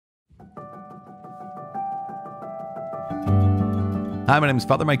Hi, my name is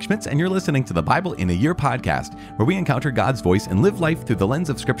Father Mike Schmitz, and you're listening to the Bible in a Year podcast, where we encounter God's voice and live life through the lens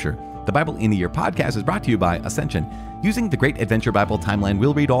of Scripture. The Bible in a Year podcast is brought to you by Ascension. Using the Great Adventure Bible timeline,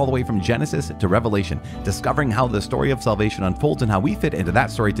 we'll read all the way from Genesis to Revelation, discovering how the story of salvation unfolds and how we fit into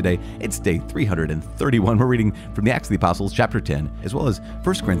that story today. It's day 331. We're reading from the Acts of the Apostles, chapter 10, as well as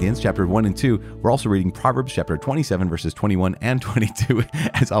 1 Corinthians, chapter 1 and 2. We're also reading Proverbs, chapter 27, verses 21 and 22.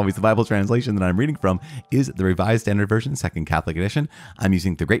 As always, the Bible translation that I'm reading from is the Revised Standard Version, Second Catholic Edition. I'm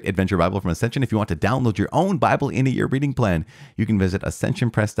using the Great Adventure Bible from Ascension. If you want to download your own Bible in a Year reading plan, you can visit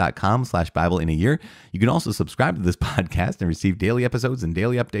ascensionpress.com/Bible in a Year. You can also subscribe to this podcast and receive daily episodes and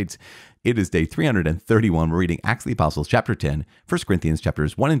daily updates. It is day 331. We're reading Acts of the Apostles, chapter 10, 1 Corinthians,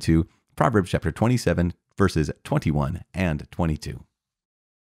 chapters 1 and 2, Proverbs, chapter 27, verses 21 and 22.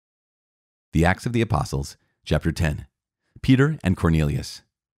 The Acts of the Apostles, chapter 10. Peter and Cornelius.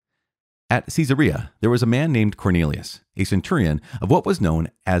 At Caesarea, there was a man named Cornelius, a centurion of what was known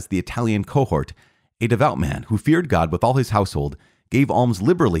as the Italian cohort, a devout man who feared God with all his household, gave alms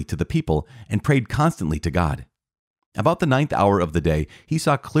liberally to the people, and prayed constantly to God. About the 9th hour of the day, he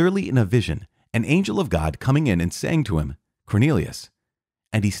saw clearly in a vision an angel of God coming in and saying to him, "Cornelius."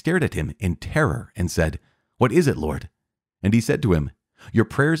 And he stared at him in terror and said, "What is it, Lord?" And he said to him, "Your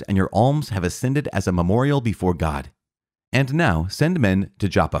prayers and your alms have ascended as a memorial before God. And now send men to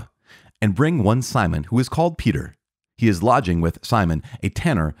Joppa, and bring one Simon, who is called Peter. He is lodging with Simon, a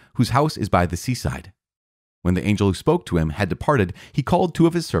tanner, whose house is by the seaside." When the angel who spoke to him had departed, he called 2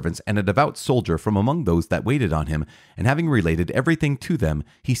 of his servants and a devout soldier from among those that waited on him, and having related everything to them,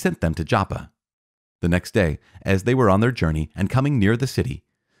 he sent them to Joppa. The next day, as they were on their journey and coming near the city,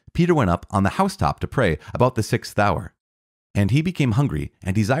 Peter went up on the housetop to pray about the 6th hour. And he became hungry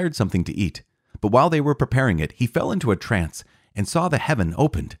and desired something to eat. But while they were preparing it, he fell into a trance and saw the heaven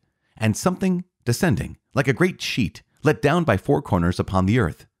opened, and something descending, like a great sheet, let down by 4 corners upon the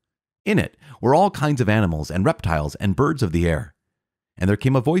earth. In it were all kinds of animals and reptiles and birds of the air. And there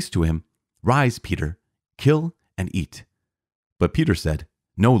came a voice to him, "Rise, Peter, kill and eat." But Peter said,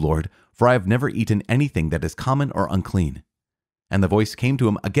 "No, Lord, for I have never eaten anything that is common or unclean." And the voice came to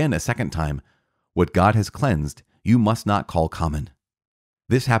him again a second time, "What God has cleansed, you must not call common."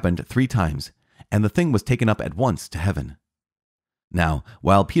 This happened 3 times, and the thing was taken up at once to heaven. Now,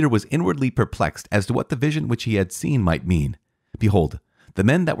 while Peter was inwardly perplexed as to what the vision which he had seen might mean, behold, the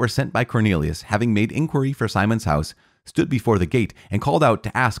men that were sent by Cornelius, having made inquiry for Simon's house, stood before the gate and called out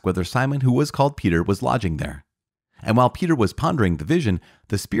to ask whether Simon, who was called Peter, was lodging there. And while Peter was pondering the vision,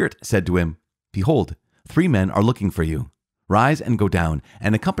 the Spirit said to him, "Behold, 3 men are looking for you. Rise and go down,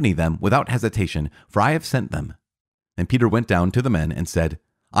 and accompany them without hesitation, for I have sent them." And Peter went down to the men and said,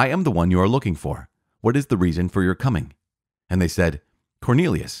 "I am the one you are looking for. What is the reason for your coming?" And they said,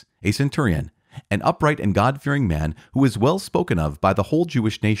 "Cornelius, a centurion, an upright and God-fearing man who is well spoken of by the whole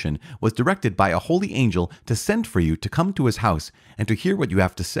Jewish nation, was directed by a holy angel to send for you to come to his house and to hear what you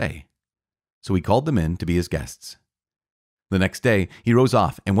have to say." So he called them in to be his guests. The next day he rose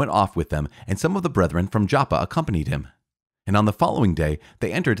off and went off with them, and some of the brethren from Joppa accompanied him. And on the following day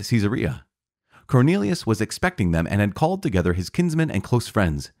they entered Caesarea. Cornelius was expecting them and had called together his kinsmen and close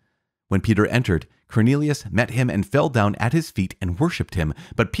friends. When Peter entered, Cornelius met him and fell down at his feet and worshipped him.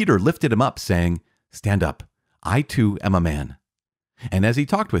 But Peter lifted him up, saying, "Stand up, I too am a man." And as he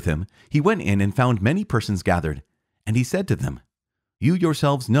talked with him, he went in and found many persons gathered. And he said to them, "You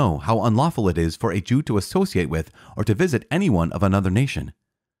yourselves know how unlawful it is for a Jew to associate with or to visit anyone of another nation.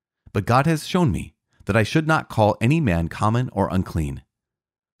 But God has shown me that I should not call any man common or unclean.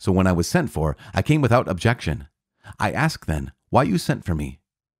 So when I was sent for, I came without objection. I asked then why you sent for me.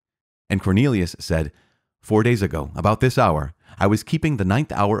 And Cornelius said, 4 days ago, about this hour, I was keeping the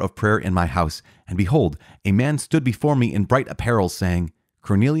 9th hour of prayer in my house, and behold, a man stood before me in bright apparel, saying,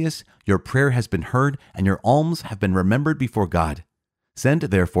 'Cornelius, your prayer has been heard, and your alms have been remembered before God. Send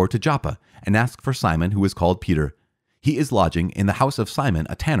therefore to Joppa, and ask for Simon, who is called Peter. He is lodging in the house of Simon,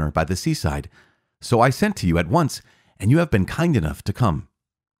 a tanner, by the seaside. So I sent to you at once, and you have been kind enough to come.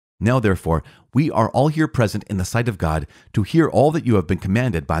 Now therefore, we are all here present in the sight of God to hear all that you have been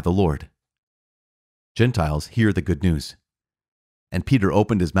commanded by the Lord.'" Gentiles hear the good news. And Peter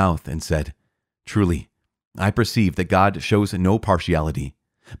opened his mouth and said, "Truly, I perceive that God shows no partiality,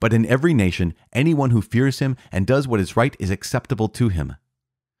 but in every nation anyone who fears him and does what is right is acceptable to him.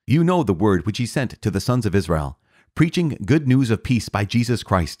 You know the word which he sent to the sons of Israel, preaching good news of peace by Jesus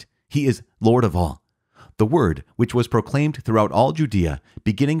Christ. He is Lord of all. The word which was proclaimed throughout all Judea,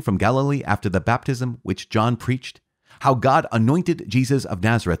 beginning from Galilee after the baptism which John preached, how God anointed Jesus of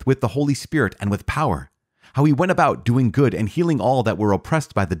Nazareth with the Holy Spirit and with power, how he went about doing good and healing all that were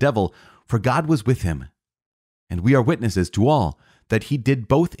oppressed by the devil, for God was with him. And we are witnesses to all that he did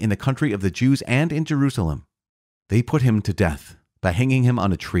both in the country of the Jews and in Jerusalem. They put him to death by hanging him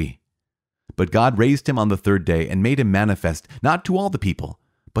on a tree. But God raised him on the third day and made him manifest, not to all the people,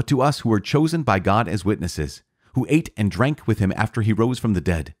 but to us who were chosen by God as witnesses, who ate and drank with him after he rose from the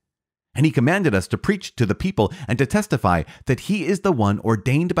dead. And he commanded us to preach to the people and to testify that he is the one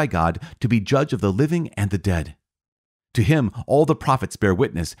ordained by God to be judge of the living and the dead. To him all the prophets bear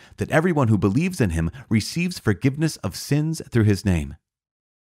witness that everyone who believes in him receives forgiveness of sins through his name.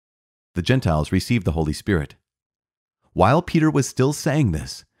 The Gentiles received the Holy Spirit. While Peter was still saying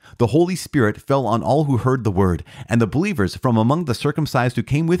this, the Holy Spirit fell on all who heard the word, and the believers from among the circumcised who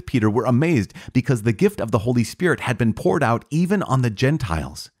came with Peter were amazed because the gift of the Holy Spirit had been poured out even on the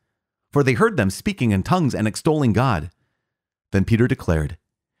Gentiles. For they heard them speaking in tongues and extolling God. Then Peter declared,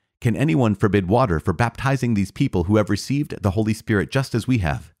 "Can anyone forbid water for baptizing these people who have received the Holy Spirit just as we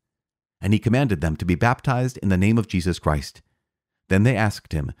have?" And he commanded them to be baptized in the name of Jesus Christ. Then they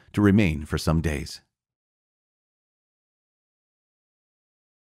asked him to remain for some days.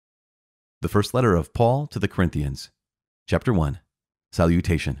 The first letter of Paul to the Corinthians, chapter 1,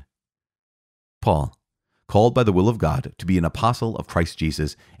 Salutation. Paul, called by the will of God to be an apostle of Christ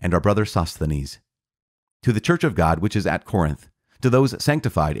Jesus, and our brother Sosthenes. To the Church of God which is at Corinth, to those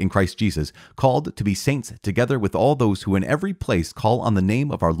sanctified in Christ Jesus, called to be saints together with all those who in every place call on the name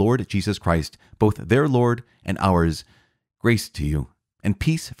of our Lord Jesus Christ, both their Lord and ours, grace to you, and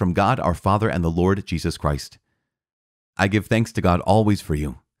peace from God our Father and the Lord Jesus Christ. I give thanks to God always for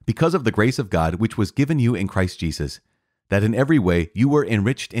you, because of the grace of God which was given you in Christ Jesus, that in every way you were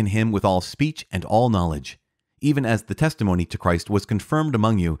enriched in him with all speech and all knowledge, even as the testimony to Christ was confirmed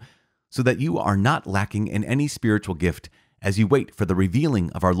among you, so that you are not lacking in any spiritual gift as you wait for the revealing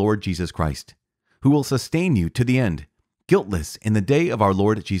of our Lord Jesus Christ, who will sustain you to the end, guiltless in the day of our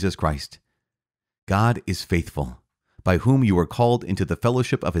Lord Jesus Christ. God is faithful, by whom you were called into the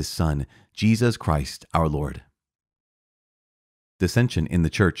fellowship of his Son, Jesus Christ our Lord. Dissension in the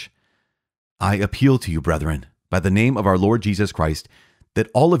church. I appeal to you, brethren, by the name of our Lord Jesus Christ, that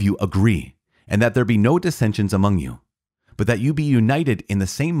all of you agree, and that there be no dissensions among you, but that you be united in the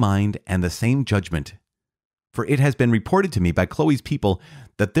same mind and the same judgment. For it has been reported to me by Chloe's people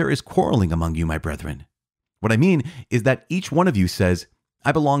that there is quarreling among you, my brethren. What I mean is that each one of you says,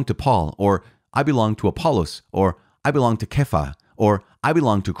 I belong to Paul, or I belong to Apollos, or I belong to Kepha, or I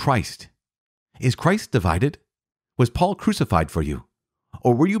belong to Christ. Is Christ divided? Was Paul crucified for you?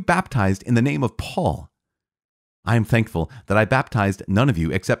 Or were you baptized in the name of Paul? I am thankful that I baptized none of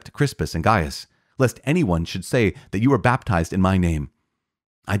you except Crispus and Gaius, lest anyone should say that you were baptized in my name.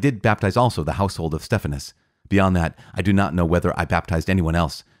 I did baptize also the household of Stephanas. Beyond that, I do not know whether I baptized anyone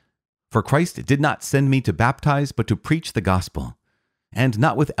else. For Christ did not send me to baptize, but to preach the gospel, and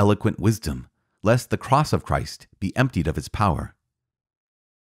not with eloquent wisdom, lest the cross of Christ be emptied of its power.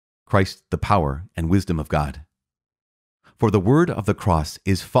 Christ, the power and wisdom of God. For the word of the cross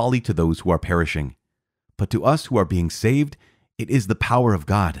is folly to those who are perishing, but to us who are being saved, it is the power of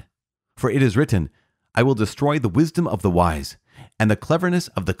God. For it is written, I will destroy the wisdom of the wise, and the cleverness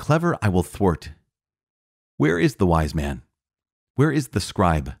of the clever I will thwart. Where is the wise man? Where is the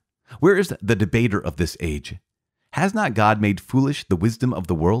scribe? Where is the debater of this age? Has not God made foolish the wisdom of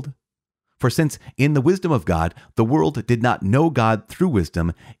the world? For since in the wisdom of God the world did not know God through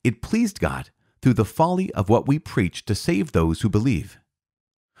wisdom, it pleased God through the folly of what we preach to save those who believe.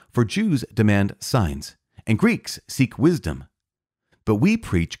 For Jews demand signs, and Greeks seek wisdom. But we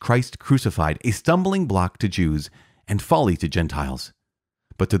preach Christ crucified, a stumbling block to Jews and folly to Gentiles.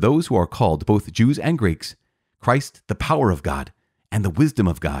 But to those who are called, both Jews and Greeks, Christ the power of God and the wisdom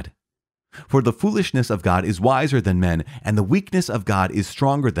of God. For the foolishness of God is wiser than men, and the weakness of God is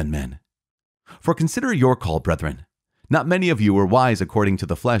stronger than men. For consider your call, brethren. Not many of you were wise according to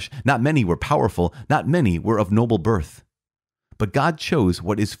the flesh, not many were powerful, not many were of noble birth. But God chose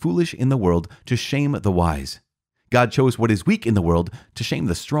what is foolish in the world to shame the wise. God chose what is weak in the world to shame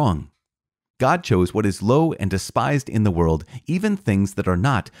the strong. God chose what is low and despised in the world, even things that are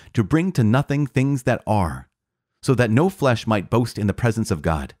not, to bring to nothing things that are, so that no flesh might boast in the presence of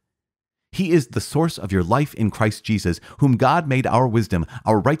God. He is the source of your life in Christ Jesus, whom God made our wisdom,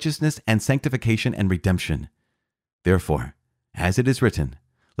 our righteousness and sanctification and redemption. Therefore, as it is written,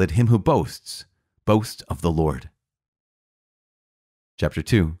 let him who boasts, boast of the Lord. Chapter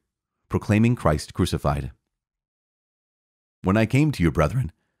 2. Proclaiming Christ crucified. When I came to you,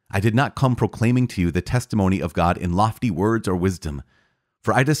 brethren, I did not come proclaiming to you the testimony of God in lofty words or wisdom,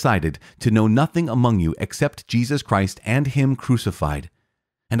 for I decided to know nothing among you except Jesus Christ and him crucified.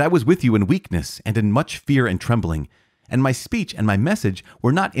 And I was with you in weakness and in much fear and trembling, and my speech and my message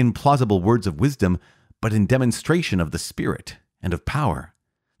were not in plausible words of wisdom, but in demonstration of the Spirit, and of power,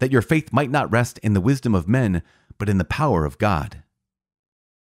 that your faith might not rest in the wisdom of men, but in the power of God.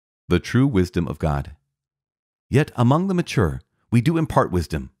 The true wisdom of God. Yet among the mature, we do impart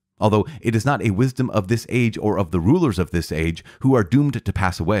wisdom, although it is not a wisdom of this age or of the rulers of this age who are doomed to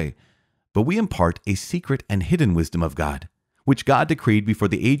pass away, but we impart a secret and hidden wisdom of God, which God decreed before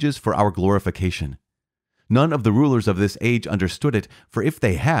the ages for our glorification. None of the rulers of this age understood it, for if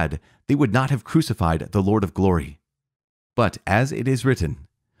they had, they would not have crucified the Lord of glory. But as it is written,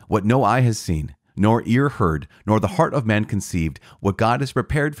 what no eye has seen, nor ear heard, nor the heart of man conceived, what God has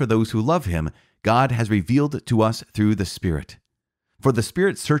prepared for those who love him, God has revealed to us through the Spirit. For the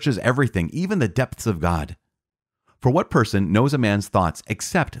Spirit searches everything, even the depths of God. For what person knows a man's thoughts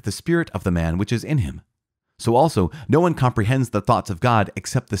except the spirit of the man which is in him? So also no one comprehends the thoughts of God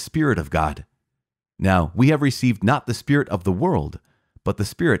except the Spirit of God. Now we have received not the spirit of the world, but the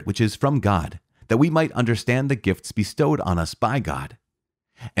Spirit which is from God, that we might understand the gifts bestowed on us by God.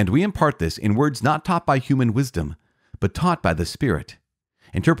 And we impart this in words not taught by human wisdom, but taught by the Spirit,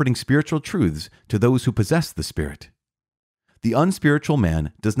 interpreting spiritual truths to those who possess the Spirit. The unspiritual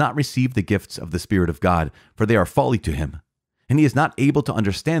man does not receive the gifts of the Spirit of God, for they are folly to him, and he is not able to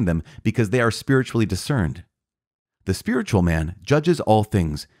understand them because they are spiritually discerned. The spiritual man judges all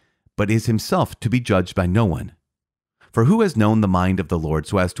things, but is himself to be judged by no one. For who has known the mind of the Lord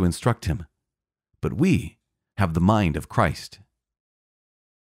so as to instruct him? But we have the mind of Christ.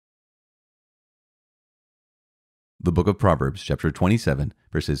 The book of Proverbs, chapter 27,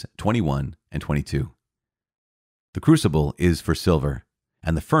 verses 21 and 22. The crucible is for silver,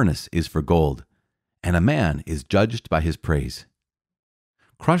 and the furnace is for gold, and a man is judged by his praise.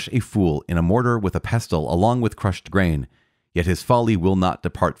 Crush a fool in a mortar with a pestle along with crushed grain, yet his folly will not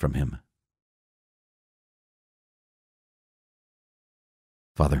depart from him.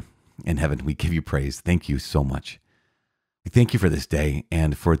 Father, in heaven, we give you praise. Thank you so much. We thank you for this day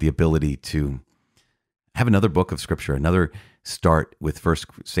and for the ability to have another book of Scripture, another start with First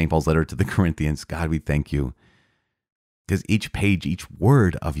St. Paul's letter to the Corinthians. God, we thank you because each page, each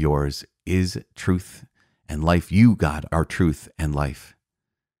word of yours is truth and life. You, God, are truth and life.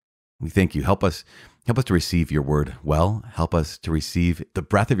 We thank you. Help us to receive your word well. Help us to receive the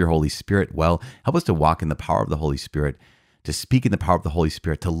breath of your Holy Spirit well. Help us to walk in the power of the Holy Spirit, to speak in the power of the Holy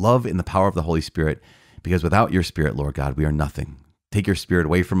Spirit, to love in the power of the Holy Spirit, because without your Spirit, Lord God, we are nothing. Take your Spirit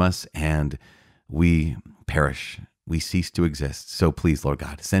away from us and we perish. We cease to exist. So please, Lord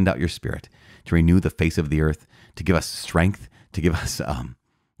God, send out your Spirit to renew the face of the earth, to give us strength, to give us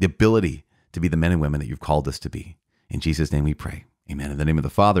the ability to be the men and women that you've called us to be. In Jesus' name we pray. Amen. In the name of the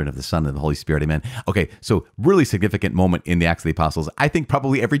Father, and of the Son, and of the Holy Spirit. Amen. Okay, so really significant moment in the Acts of the Apostles. I think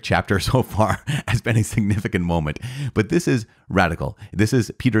probably every chapter so far has been a significant moment, but this is radical. This is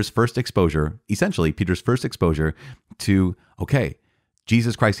Peter's first exposure, essentially Peter's first exposure to, okay,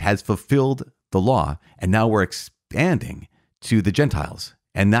 Jesus Christ has fulfilled the law, and now we're expanding to the Gentiles,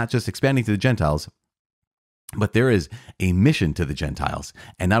 and not just expanding to the Gentiles, but there is a mission to the Gentiles.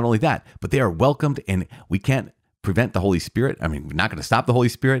 And not only that, but they are welcomed, and we can't prevent the Holy Spirit. I mean, we're not going to stop the Holy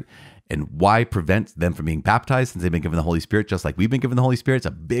Spirit. And why prevent them from being baptized since they've been given the Holy Spirit, just like we've been given the Holy Spirit? It's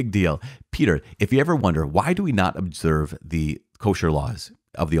a big deal. Peter, if you ever wonder, why do we not observe the kosher laws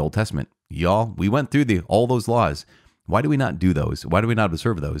of the Old Testament? Y'all, we went through all those laws. Why do we not do those? Why do we not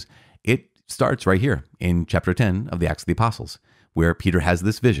observe those? It starts right here in chapter 10 of the Acts of the Apostles, where Peter has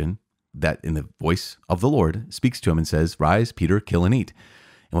this vision that in the voice of the Lord speaks to him and says, "Rise, Peter, kill and eat.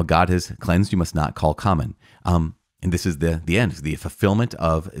 And what God has cleansed, you must not call common." And this is the end. The fulfillment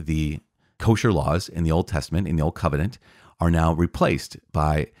of the kosher laws in the Old Testament, in the Old Covenant, are now replaced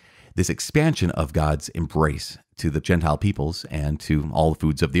by this expansion of God's embrace to the Gentile peoples and to all the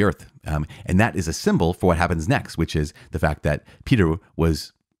foods of the earth. And that is a symbol for what happens next, which is the fact that Peter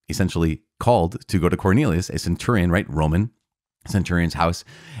was essentially called to go to Cornelius, a centurion, right? Roman centurion's house.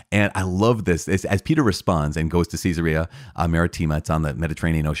 And I love this. As Peter responds and goes to Caesarea Maritima, it's on the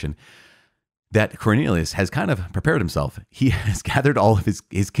Mediterranean Ocean, that Cornelius has kind of prepared himself. He has gathered all of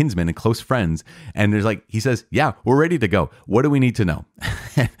his kinsmen and close friends. And he says, yeah, we're ready to go. What do we need to know?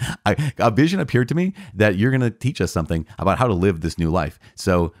 A vision appeared to me that you're going to teach us something about how to live this new life.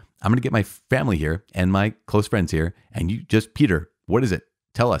 So I'm going to get my family here and my close friends here. And you just, Peter, what is it?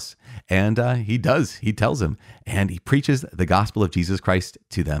 Tell us. And he does. He tells him. And he preaches the gospel of Jesus Christ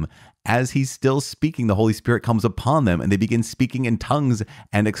to them. As he's still speaking, the Holy Spirit comes upon them and they begin speaking in tongues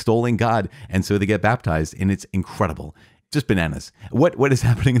and extolling God. And so they get baptized, and it's incredible. Just bananas. What is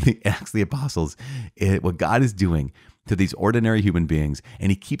happening in the Acts of the Apostles, what God is doing to these ordinary human beings,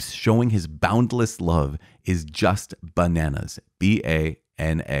 and he keeps showing his boundless love, is just bananas.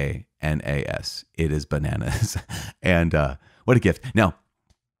 Bananas. It is bananas. And What a gift. Now,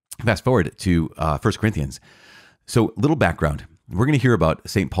 fast forward to 1 Corinthians. So little background. We're going to hear about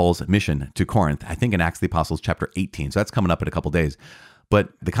St. Paul's mission to Corinth, I think in Acts of the Apostles chapter 18. So that's coming up in a couple days. But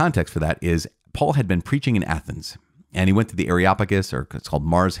the context for that is Paul had been preaching in Athens, and he went to the Areopagus, or it's called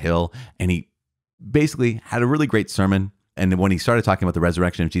Mars Hill, and he basically had a really great sermon. And when he started talking about the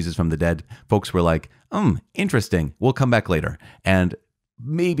resurrection of Jesus from the dead, folks were like, interesting. We'll come back later. And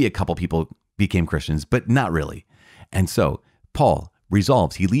maybe a couple people became Christians, but not really. And so Paul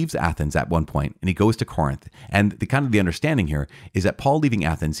resolves, he leaves Athens at one point and he goes to Corinth. And the understanding here is that Paul leaving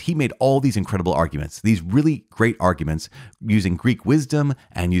Athens, he made all these incredible arguments, these really great arguments using Greek wisdom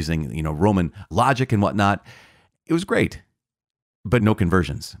and using, Roman logic and whatnot. It was great, but no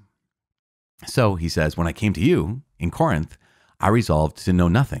conversions. So he says, when I came to you in Corinth, I resolved to know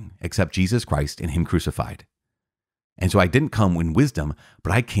nothing except Jesus Christ and him crucified. And so I didn't come in wisdom,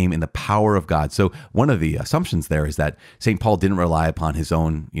 but I came in the power of God. So one of the assumptions there is that St. Paul didn't rely upon his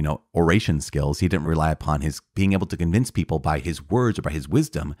own, oration skills. He didn't rely upon his being able to convince people by his words or by his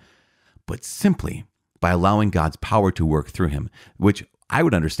wisdom, but simply by allowing God's power to work through him, which I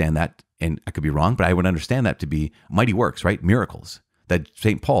would understand that, and I could be wrong, but I would understand that to be mighty works, right? Miracles that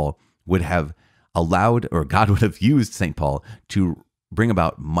St. Paul would have allowed, or God would have used St. Paul to bring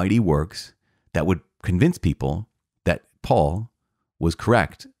about mighty works that would convince people that Paul was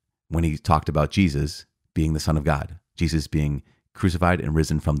correct when he talked about Jesus being the Son of God, Jesus being crucified and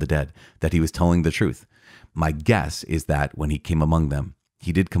risen from the dead, that he was telling the truth. My guess is that when he came among them,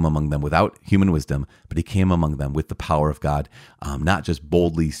 he did come among them without human wisdom, but he came among them with the power of God, not just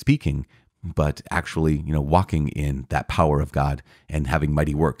boldly speaking, but actually, walking in that power of God and having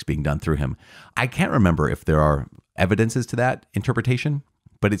mighty works being done through him. I can't remember if there are evidences to that interpretation,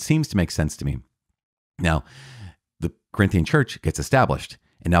 but it seems to make sense to me. Now, the Corinthian church gets established,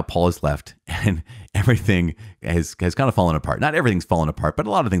 and now Paul is left, and everything has kind of fallen apart. Not everything's fallen apart, but a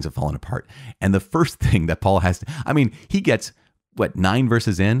lot of things have fallen apart. And the first thing that Paul has to, he gets, 9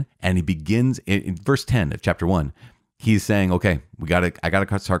 verses in, and he begins in verse 10 of chapter 1. He's saying, okay, I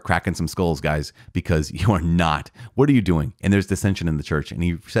gotta start cracking some skulls, guys, because you are not. What are you doing? And there's dissension in the church. And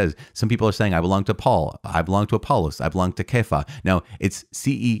he says, some people are saying, I belong to Paul, I belong to Apollos, I belong to Kepha. Now, it's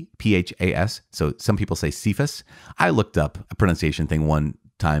Cephas, so some people say Cephas. I looked up a pronunciation thing one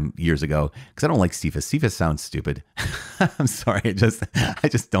time years ago because I don't like Cephas. Cephas sounds stupid. I'm sorry, I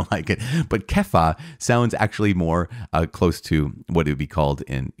just don't like it. But Kepha sounds actually more close to what it would be called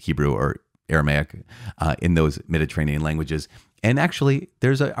in Hebrew or Aramaic, in those Mediterranean languages. And actually,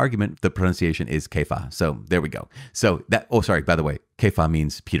 there's an argument the pronunciation is Kepha. So there we go. So that, by the way, Kepha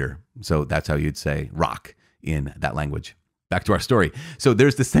means Peter. So that's how you'd say rock in that language. Back to our story. So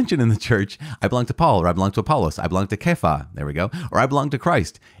there's dissension in the church. I belong to Paul, or I belong to Apollos. I belong to Kepha. There we go. Or I belong to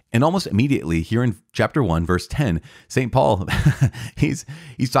Christ. And almost immediately here in chapter 1, verse 10, St. Paul, he's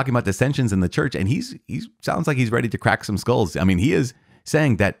talking about dissensions in the church, and he sounds like he's ready to crack some skulls. He is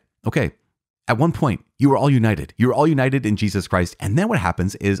saying that, okay, at one point, you were all united. You were all united in Jesus Christ. And then what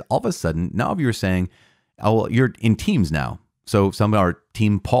happens is all of a sudden, now you're saying, oh, well, you're in teams now. So some are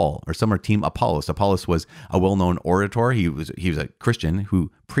team Paul or some are team Apollos. Apollos was a well-known orator. He was a Christian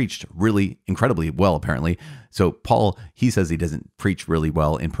who preached really incredibly well, apparently. So Paul, he says he doesn't preach really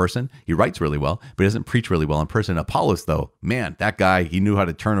well in person. He writes really well, but he doesn't preach really well in person. Apollos, though, man, that guy, he knew how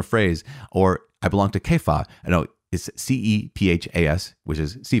to turn a phrase. Or I belong to Kepha. I know it's Cephas, which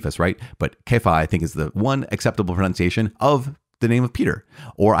is Cephas, right? But Kepha, I think, is the one acceptable pronunciation of the name of Peter.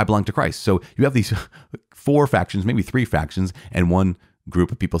 Or I belong to Christ. So you have these 4 factions, maybe 3 factions, and one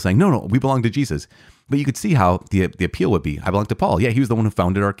group of people saying, no, we belong to Jesus. But you could see how the appeal would be. I belong to Paul. Yeah, he was the one who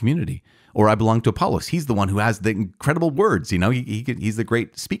founded our community. Or I belong to Apollos. He's the one who has the incredible words. He's the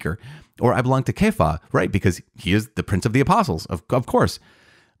great speaker. Or I belong to Kepha, right? Because he is the prince of the apostles, of course.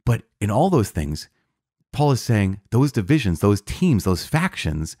 But in all those things, Paul is saying those divisions, those teams, those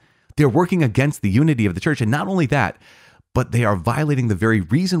factions, they're working against the unity of the church. And not only that, but they are violating the very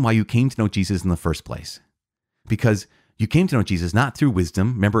reason why you came to know Jesus in the first place. Because you came to know Jesus not through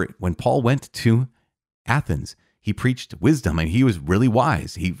wisdom. Remember, when Paul went to Athens, he preached wisdom and he was really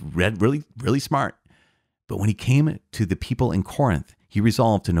wise. He read really, really smart. But when he came to the people in Corinth, he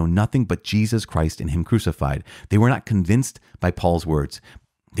resolved to know nothing but Jesus Christ and him crucified. They were not convinced by Paul's words.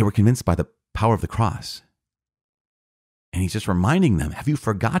 They were convinced by the power of the cross. And he's just reminding them, have you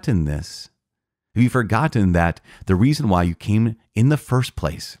forgotten this? Have you forgotten that the reason why you came in the first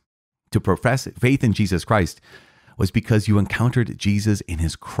place to profess faith in Jesus Christ was because you encountered Jesus in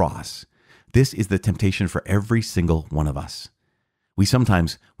his cross? This is the temptation for every single one of us. We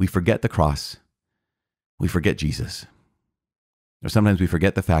forget the cross. We forget Jesus. Or sometimes we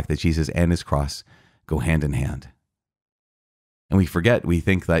forget the fact that Jesus and his cross go hand in hand. And we forget, we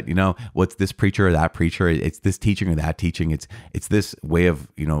think that, what's this preacher or that preacher? It's this teaching or that teaching. It's this way of,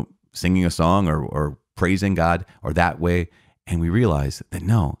 singing a song or praising God or that way. And we realize that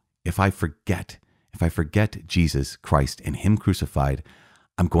no, if I forget Jesus Christ and him crucified,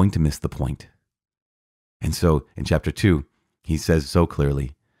 I'm going to miss the point. And so in chapter 2, he says so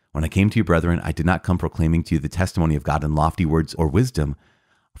clearly, when I came to you, brethren, I did not come proclaiming to you the testimony of God in lofty words or wisdom,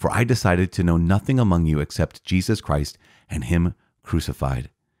 for I decided to know nothing among you except Jesus Christ and him crucified.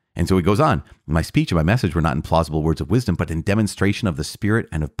 And so he goes on, my speech and my message were not in plausible words of wisdom, but in demonstration of the Spirit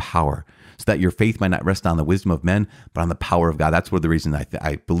and of power, so that your faith might not rest on the wisdom of men, but on the power of God. That's one of the reasons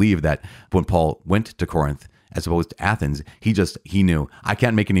I believe that when Paul went to Corinth, as opposed to Athens, he knew, I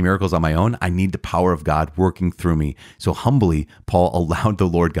can't make any miracles on my own. I need the power of God working through me. So humbly, Paul allowed the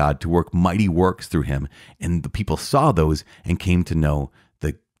Lord God to work mighty works through him. And the people saw those and came to know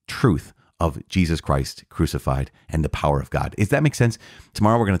the truth of Jesus Christ crucified and the power of God. Does that make sense?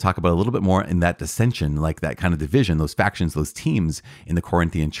 Tomorrow, we're going to talk about a little bit more in that dissension, like that kind of division, those factions, those teams in the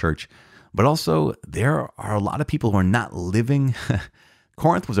Corinthian church. But also, there are a lot of people who are not living.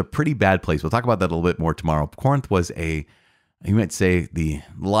 Corinth was a pretty bad place. We'll talk about that a little bit more tomorrow. Corinth was you might say, the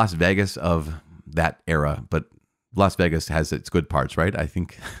Las Vegas of that era, but Las Vegas has its good parts, right? I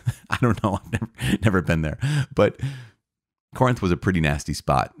think, I don't know, I've never been there, but Corinth was a pretty nasty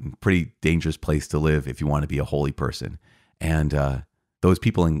spot, pretty dangerous place to live if you want to be a holy person. And those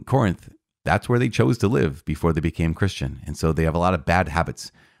people in Corinth, that's where they chose to live before they became Christian. And so they have a lot of bad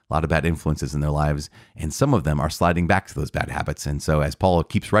habits, a lot of bad influences in their lives, and some of them are sliding back to those bad habits. And so as Paul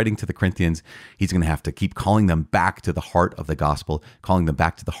keeps writing to the Corinthians, he's going to have to keep calling them back to the heart of the gospel, calling them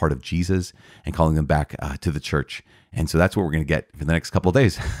back to the heart of Jesus, and calling them back to the church. And so that's what we're going to get for the next couple of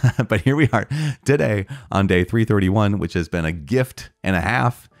days. But here we are today on day 331, which has been a gift and a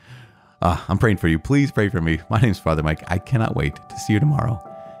half. I'm praying for you. Please pray for me. My name is Father Mike. I cannot wait to see you tomorrow.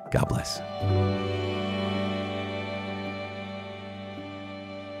 God bless.